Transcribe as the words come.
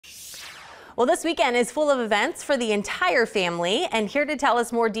Well, this weekend is full of events for the entire family, and here to tell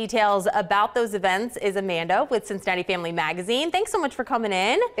us more details about those events is Amanda with Cincinnati Family Magazine. Thanks so much for coming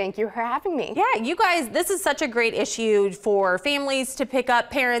in. Thank you for having me. Yeah, you guys, this is such a great issue for families to pick up,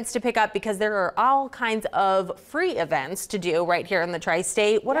 parents to pick up, because there are all kinds of free events to do right here in the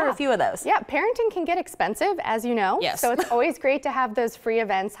tri-state. What are a few of those? Yeah, parenting can get expensive, as you know. Yes. So it's always great to have those free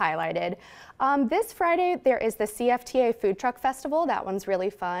events highlighted. This Friday, there is the CFTA Food Truck Festival. That one's really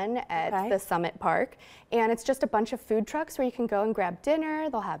fun at the Summit Park. And it's just a bunch of food trucks where you can go and grab dinner.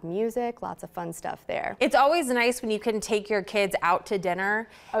 They'll have music, lots of fun stuff there. It's always nice when you can take your kids out to dinner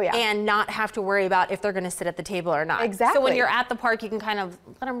and not have to worry about if they're going to sit at the table or not. Exactly. So when you're at the park, you can kind of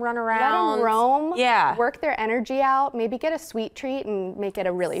let them run around. Let them roam, yeah. Work their energy out, maybe get a sweet treat and make it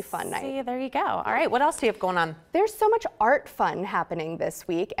a really fun night. See, there you go. All right, what else do you have going on? There's so much art fun happening this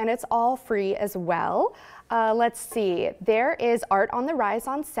week, and it's all free as well. Let's see, there is Art on the Rise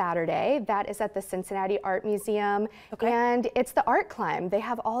on Saturday. That is at the Cincinnati Art Museum, and it's the art climb. They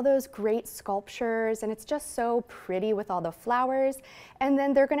have all those great sculptures, and it's just so pretty with all the flowers. And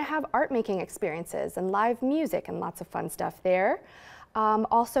then they're gonna have art making experiences and live music and lots of fun stuff there.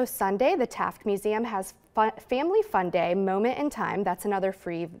 Also Sunday, the Taft Museum has Family Fun Day, Moment in Time. That's another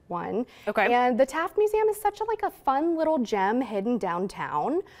free one. And the Taft Museum is such a fun little gem hidden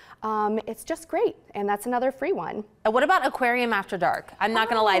downtown. It's just great, and that's another free one. And what about Aquarium After Dark? I'm not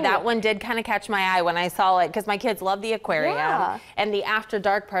gonna lie, that one did kind of catch my eye when I saw it, because my kids love the aquarium, and the After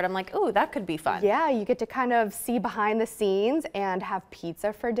Dark part, I'm like, ooh, that could be fun. Yeah, you get to kind of see behind the scenes and have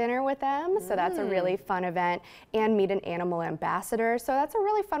pizza for dinner with them, so that's a really fun event, and meet an animal ambassador, so that's a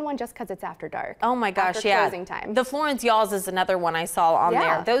really fun one just because it's after dark. Oh my gosh, closing time. The Florence Y'alls is another one I saw on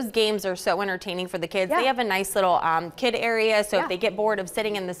there. Those games are so entertaining for the kids. They have a nice little kid area, so if they get bored of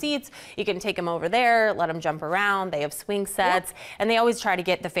sitting in the seats, you can take them over there, let them jump around. They have swing sets, and they always try to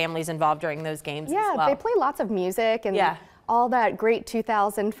get the families involved during those games as well. They play lots of music and all that great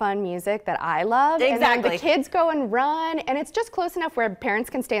 2000 fun music that I love. Exactly. And then the kids go and run, and it's just close enough where parents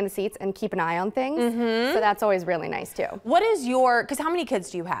can stay in the seats and keep an eye on things. So that's always really nice too. What is your, because how many kids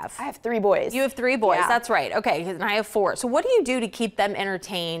do you have? I have 3 boys. You have 3 boys, that's right. Okay, and I have 4. So what do you do to keep them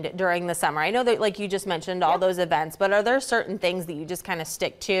entertained during the summer? I know that, like you just mentioned, all those events, but are there certain things that you just kind of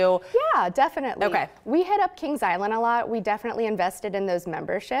stick to? Yeah, definitely. Okay. We hit up Kings Island a lot. We definitely invested in those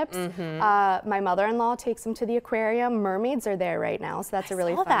memberships. My mother-in-law takes them to the aquarium. Mermaids are there right now, so that's a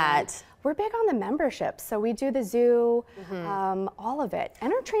really fun one. We're big on the memberships, so we do the zoo, all of it.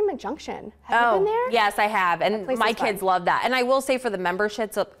 Entertainment Junction, have you been there? Yes, I have, and my kids love that. And I will say for the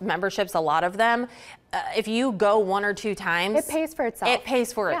memberships, a lot of them, if you go 1 or 2 times, it pays for itself. It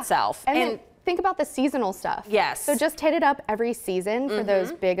pays for itself. And think about the seasonal stuff. Yes. So just hit it up every season for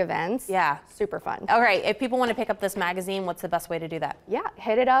those big events. Yeah. Super fun. All right, if people want to pick up this magazine, what's the best way to do that? Yeah,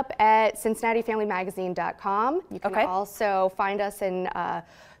 hit it up at CincinnatiFamilyMagazine.com. You can also find us in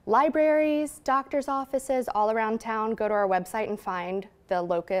libraries, doctor's offices all around town. Go to our website and find the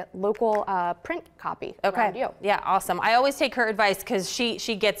local print copy around you. Yeah, awesome. I always take her advice because she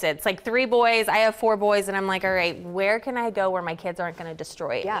gets it. It's like 3 boys, I have 4 boys, and I'm like, all right, where can I go where my kids aren't going to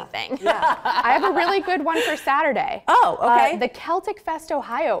destroy anything? I have a really good one for Saturday. Oh, okay. The Celtic Fest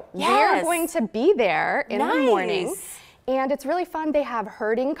Ohio. We're going to be there in the morning. And it's really fun. They have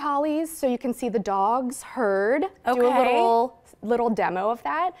herding collies, so you can see the dogs herd. Do a little demo of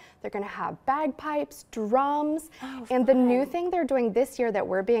that. They're going to have bagpipes, drums, and the new thing they're doing this year that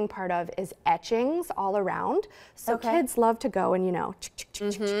we're being part of is etchings all around. So kids love to go and, you know,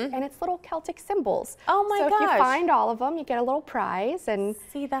 and it's little Celtic symbols. Oh my gosh. So if you find all of them, you get a little prize. And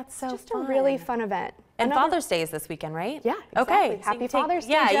see, that's so just a really fun event. And Father's Day is this weekend, right? Yeah, exactly. Okay. Happy Father's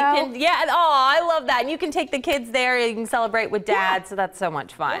Day, Joe. You can, oh, I love that. And you can take the kids there, you can celebrate with Dad, so that's so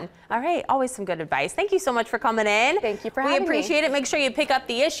much fun. All right, always some good advice. Thank you so much for coming in. Thank you for having me. We appreciate it. Make sure you pick up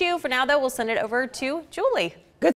the issue. For now, though, we'll send it over to Julie.